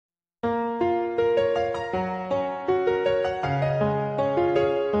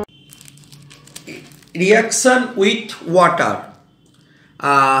Reaction with water.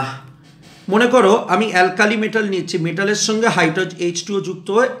 মনে করো আমি অ্যালকালি মেটাল নিচ্ছি, মেটালের সঙ্গে হাইড্রোজেন H2O যুক্ত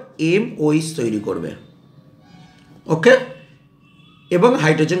হয়ে MOH তৈরি করবে, ওকে, এবং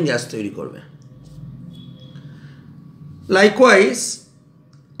হাইড্রোজেন গ্যাস তৈরি করবে। লাইকওয়াইজ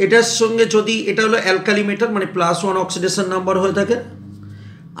এটার সঙ্গে যদি এটা হলো অ্যালকালি মেটাল মানে +1 অক্সিডেশন নাম্বার হয়ে থাকে,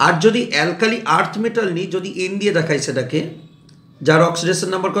 আর যদি অ্যালকালি আর্থ মেটাল নিই, যদি N দিয়ে দেখাই সেটাকে, যার অক্সিডেশন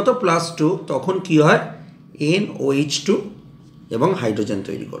নাম্বার কত +2, তখন কি হয় NOH2 এবং হাইড্রোজেন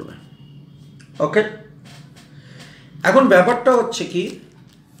তৈরি করবে, ওকে। এখন ব্যাপারটা হচ্ছে কি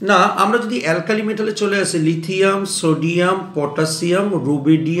না, আমরা যদি অ্যালকালি মেটালে চলে আসি, lithium, sodium, potassium,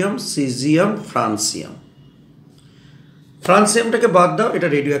 rubidium, caesium, francium. ফ্রান্সিয়ামটাকে বাদ দাও, এটা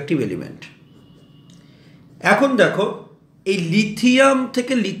রেডিও অ্যাক্টিভ এলিমেন্ট। এখন দেখো এই লিথিয়াম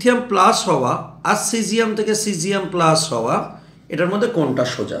থেকে লিথিয়াম প্লাস হওয়া আর সিজিয়াম থেকে সিজিয়াম প্লাস হওয়া, এটার মধ্যে কোনটা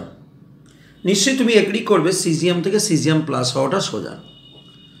সোজা? নিশ্চয়ই তুমি এগ্রি করবে সিজিয়াম থেকে সিজিয়াম প্লাস হওয়াটা সোজা,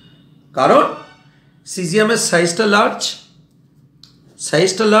 কারণ সিজিয়ামের সাইজটা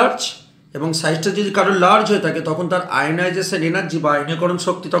লার্জ, এবং সাইজটা যদি কারো লার্জ হয়ে থাকে তখন তার আয়নাইজেশন এনার্জি বা আয়নীকরণ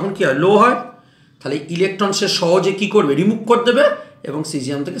শক্তি তখন কি হয়, লো হয়। তাহলে ইলেকট্রন সে সহজে কি করবে, রিমুভ করে দেবে এবং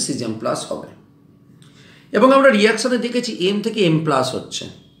সিজিয়াম থেকে সিজিয়াম প্লাস হবে। এবং আমরা রিয়াকশানে দেখেছি M থেকে M প্লাস হচ্ছে।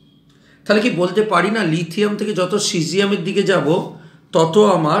 তাহলে কি বলতে পারি না লিথিয়াম থেকে যত সিজিয়ামের দিকে যাব তত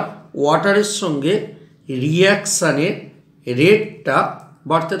আমার ওয়াটারের সঙ্গে রিয়াকশানের রেটটা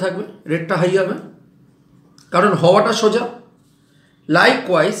বাড়তে থাকবে, রেটটা হাই হবে, কারণ হওয়াটা সোজা।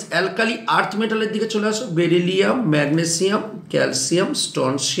 লাইকওয়াইজ অ্যালকালি আর্থ মেটালের দিকে চলে আসো, beryllium, magnesium, calcium,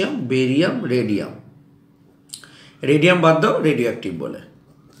 strontium, barium, radium বাদ দাও, রেডিও অ্যাক্টিভ বলে।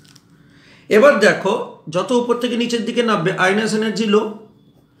 এবার দেখো যত উপর থেকে নিচের দিকে নামবে আয়নাস এনার্জি লো,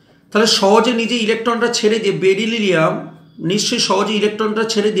 তাহলে সহজে নিজে ইলেকট্রনটা ছেড়ে দিয়ে বেরিলিয়াম নিশ্চয়ই সহজে ইলেকট্রনটা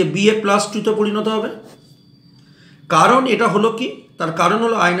ছেড়ে দিয়ে Ba+2 পরিণত হবে। কারণ এটা হলো কি, তার কারণ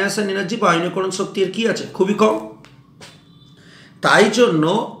হলো আয়নায়ন এনার্জি বা আয়নীকরণ শক্তি এর কি আছে, খুবই কম। তাই জন্য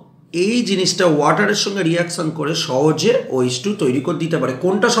এই জিনিসটা ওয়াটারের সঙ্গে রিয়াকশন করে সহজে OH2 তৈরি করে দিতে পারে।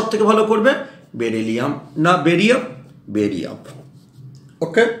 কোনটা সব থেকে ভালো করবে, বেরিলিয়াম না বেরিয়াম,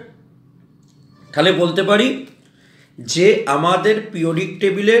 ওকে। তাহলে বলতে পারি যে আমাদের পিরিয়ডিক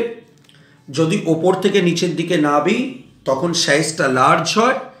টেবিলে যদি ওপর থেকে নিচের দিকে নামি তখন সাইজটা লার্জ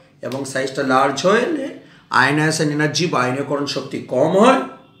হয়, এবং সাইজটা লার্জ হলে আয়নায়ন এনার্জি বা আয়নীকরণ শক্তি কম হয়,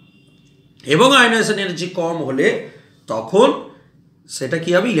 এবং আয়নায়ন এনার্জি কম হলে তখন সেটা কি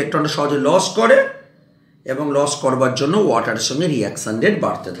হবে, ইলেকট্রনটা সহজে লস করে, এবং লস করবার জন্য ওয়াটারের সঙ্গে রিয়াকশান রেট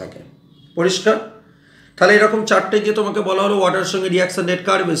বাড়তে থাকে। পরিষ্কার? তাহলে এরকম চারটে যে তোমাকে বলা হলো ওয়াটারের সঙ্গে রিয়াকশান রেট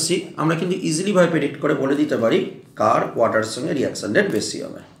কার বেশি, আমরা কিন্তু ইজিলি ভাবে প্রেডিক্ট করে বলে দিতে পারি কার ওয়াটারের সঙ্গে রিয়াকশান রেট বেশি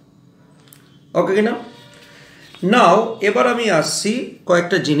হবে, ওকে কিনা। নাও এবার আমি আসছি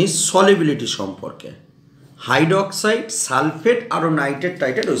কয়েকটা জিনিস সলিবিলিটি সম্পর্কে। হাইড্রোক্সাইড, সালফেট, আরও নাইট্রেট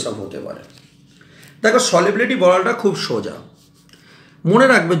টাইট্রেট ওইসব হতে পারে। দেখো সলিবিলিটি বলাটা খুব সোজা, মনে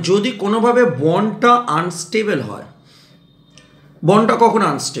রাখবে যদি কোনোভাবে বন্ডটা আনস্টেবল হয়, বন্ডটা কখন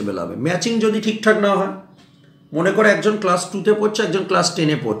আনস্টেবল হবে, ম্যাচিং যদি ঠিকঠাক না হয়। মনে করে একজন ক্লাস 2-তে পড়ছে, একজন ক্লাস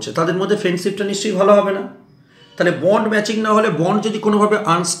 10-এ পড়ছে, তাদের মধ্যে ফ্রেন্ডশিপটা নিশ্চয়ই ভালো হবে না। তাহলে বন্ড ম্যাচিং না হলে, বন্ড যদি কোনোভাবে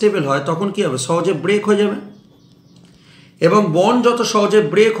আনস্টেবল হয় তখন কী হবে, সহজে ব্রেক হয়ে যাবে, এবং বন্ড যত সহজে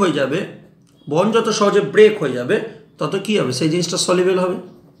ব্রেক হয়ে যাবে তত কী হবে, সেই জিনিসটা সলিবল হবে,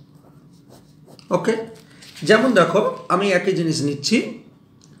 ওকে। যেমন দেখো আমি একই জিনিস নিচ্ছি,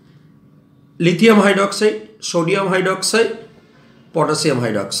 lithium hydroxide, sodium hydroxide, potassium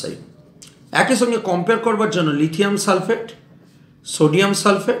hydroxide, একই সঙ্গে কম্পেয়ার করবার জন্য লিথিয়াম সালফেট, সোডিয়াম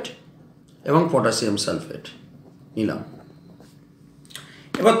সালফেট এবং পটাশিয়াম সালফেট নিলাম।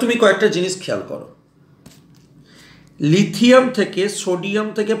 এবার তুমি কয়েকটা জিনিস খেয়াল করো, লিথিয়াম থেকে সোডিয়াম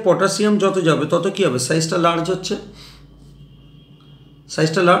থেকে পটাশিয়াম যত যাবে তত কী হবে, সাইজটা লার্জ হচ্ছে,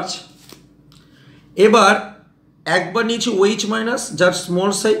 সাইজটা লার্জ। এবার একবার নিয়েছি OH- যার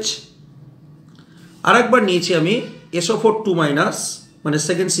স্মল সাইজ, আর একবার নিয়েছি আমি SO4 2- মানে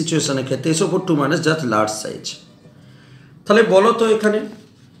সেকেন্ড সিচুয়েশনের ক্ষেত্রে SO4 2- যার লার্জ সাইজ। তাহলে বলো তো এখানে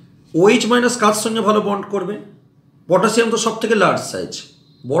OH- কার সঙ্গে ভালো বন্ড করবে, পটাশিয়াম তো সব থেকে লার্জ সাইজ,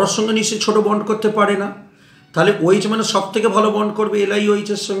 বড়োর সঙ্গে নিশ্চয়ই ছোটো বন্ড করতে পারে না, তাহলে OH- সব থেকে ভালো বন্ড করবে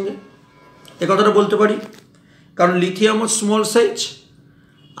LiOH-এর সঙ্গে, এ কথাটা বলতে পারি, কারণ লিথিয়ামও স্মল সাইজ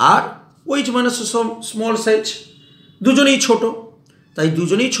আর OH- স্মল সাইজ, দুজনেই ছোট, তাই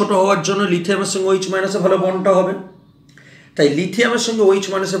দুজনেই ছোট হওয়ার জন্য লিথিয়ামের সঙ্গে OH- ভালো বন্ডটা হবে। তাই লিথিয়ামের সঙ্গে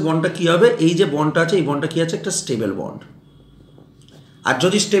OH- বন্ডটা কী হবে, এই যে বন্ডটা আছে এই বন্ডটা কী আছে, একটা স্টেবল বন্ড। আর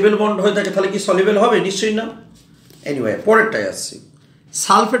যদি স্টেবল বন্ড হয়ে থাকে তাহলে কি সলিবল হবে, নিশ্চয়ই না। এনিওয়ে পরেরটায় আসছি,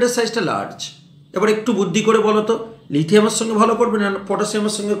 সালফেটের সাইজটা লার্জ। এবার একটু বুদ্ধি করে বলো তো লিথিয়ামের সঙ্গে ভালো করবে না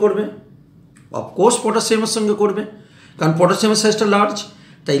পটাশিয়ামের সঙ্গে করবে, অফকোর্স পটাশিয়ামের সঙ্গে করবে, কারণ পটাশিয়ামের সাইজটা লার্জ,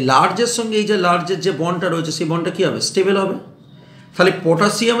 তাই লার্জের সঙ্গে এই যে লার্জের যে বন্ডটা রয়েছে সেই বন্ডটা কী হবে, স্টেবল হবে। তাহলে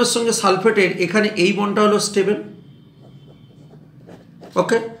পটাশিয়ামের সঙ্গে সালফেটের এখানে এই বন্ডটা হলো স্টেবল।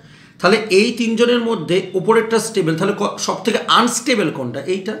 ওকে, তাহলে এই তিনজনের মধ্যে উপরেরটা স্টেবল, তাহলে সব থেকে আনস্টেবল কোনটা,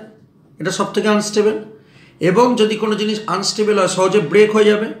 এইটা, এটা সব থেকে আনস্টেবল। এবং যদি কোনো জিনিস আনস্টেবল হয় সহজে ব্রেক হয়ে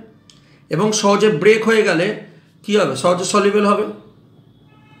যাবে, এবং সহজে ব্রেক হয়ে গেলে কী হবে, সহজে সলিউবল হবে।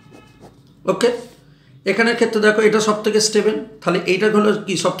 ওকে, এখানের ক্ষেত্রে দেখো এটা সব থেকে স্টেবল, তাহলে এইটা হলো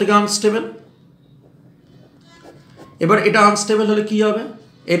কি সব থেকে আনস্টেবল। এবার এটা আনস্টেবল হলে কী হবে,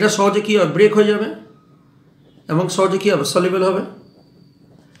 এটা সহজে কী হবে, ব্রেক হয়ে যাবে এবং সহজে কী হবে, সলিউবল হবে।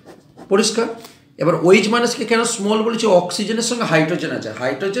 পরিষ্কার। এবার ওইচ মাইনাসকে কেন স্মল বলেছি, অক্সিজেনের সঙ্গে হাইড্রোজেন আছে,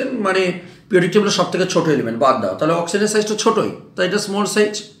 হাইড্রোজেন মানে পিরিয়ডিক টেবিলের সব থেকে ছোটো এলিমেন্ট, বাদ দাও, তাহলে অক্সিজেনের সাইজটা ছোটোই, তাই এটা স্মল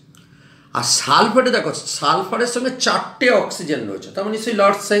সাইজ। আর সালফারে দেখো, সালফারের সঙ্গে 4টে অক্সিজেন রয়েছে, তার মানে নিশ্চয়ই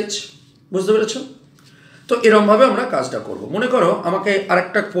লার্জ সাইজ, বুঝতে পেরেছ? তো এরমভাবে আমরা কাজটা করব। মনে করো আমাকে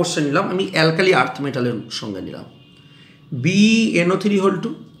আরেকটা কোশ্চেন নিলাম, আমি অ্যালকালি আর্থ মেটালের সঙ্গে নিলাম BnO3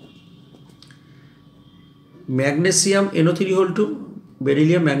 magnesium NO3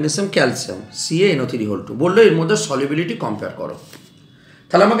 beryllium magnesium calcium CaNO3 বললো এর মধ্যে সলিবিলিটি কম্পেয়ার করো।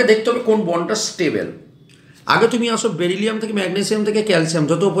 তাহলে আমাকে দেখতে হবে কোন বন্ডটা স্টেবল। আগে তুমি আসো বেরিলিয়াম থেকে ম্যাগনেসিয়াম থেকে ক্যালসিয়াম,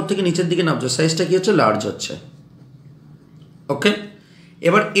 যত উপর থেকে নিচের দিকে নামছে সাইজটা কী হচ্ছে, লার্জ হচ্ছে। ওকে,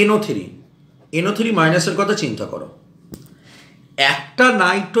 এবার NO3 মাইনাসের কথা চিন্তা করো, একটা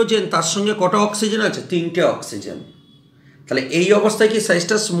নাইট্রোজেন তার সঙ্গে কটা অক্সিজেন আছে, 3টে অক্সিজেন। তাহলে এই অবস্থায় কি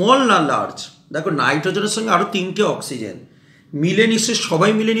সাইজটা স্মল না লার্জ? দেখো নাইট্রোজেনের সঙ্গে আরও 3টে অক্সিজেন মিলে নিশ্চয়ই,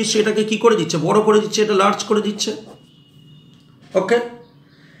 সবাই মিলে নিশ্চয়ই এটাকে কী করে দিচ্ছে, বড় করে দিচ্ছে, এটা লার্জ করে দিচ্ছে। ওকে,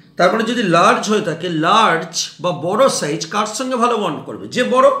 তারপরে যদি লার্জ হয়ে থাকে, লার্জ বা বড় সাইজ কার সঙ্গে ভালো বন্ড করবে, যে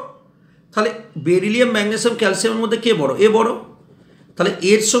বড়। তাহলে বেরিলিয়াম ম্যাগনেসিয়াম ক্যালসিয়ামের মধ্যে কে বড়, এ বড়। তাহলে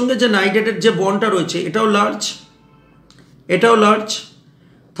এর সঙ্গে যে নাইট্রেটের যে বন্ডটা রয়েছে এটাও লার্জ, এটাও লার্জ।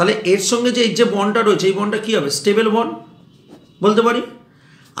 তাহলে এর সঙ্গে যে এই যে বন্ডটা রয়েছে এই বন্ডটা কী হবে, স্টেবল বন্ড বলতে পারি।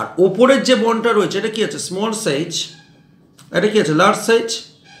 আর ওপরের যে বন্ডটা রয়েছে এটা কী আছে, স্মল সাইজ, এটা কী আছে, লার্জ সাইজ।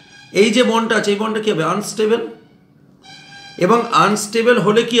 এই যে বন্ডটা আছে এই বন্ডটা কী হবে, আনস্টেবল। এবং আনস্টেবল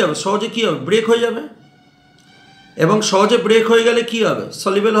হলে কী হবে, সহজে কী হবে, ব্রেক হয়ে যাবে। এবং সহজে ব্রেক হয়ে গেলে কী হবে,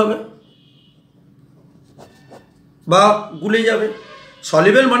 সলিউবল হবে বা গুলে যাবে।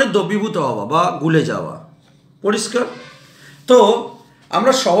 সলিউবল মানে দ্রবীভূত হওয়া বা গুলে যাওয়া। পরিষ্কার? তো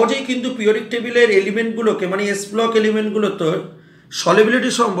আমরা সহজেই কিন্তু পিরিয়ডিক টেবিলের এলিমেন্টগুলোকে মানে এস ব্লক এলিমেন্টগুলোতে সলিবিলিটি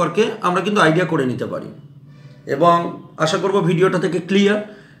সম্পর্কে আমরা কিন্তু আইডিয়া করে নিতে পারি। এবং আশা করব ভিডিওটা থেকে ক্লিয়ার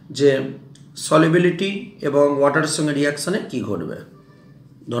যে সলিবিলিটি এবং ওয়াটারের সঙ্গে রিয়াকশানে কী ঘটবে।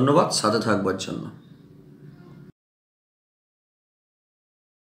 ধন্যবাদ সাথে থাকবার জন্য।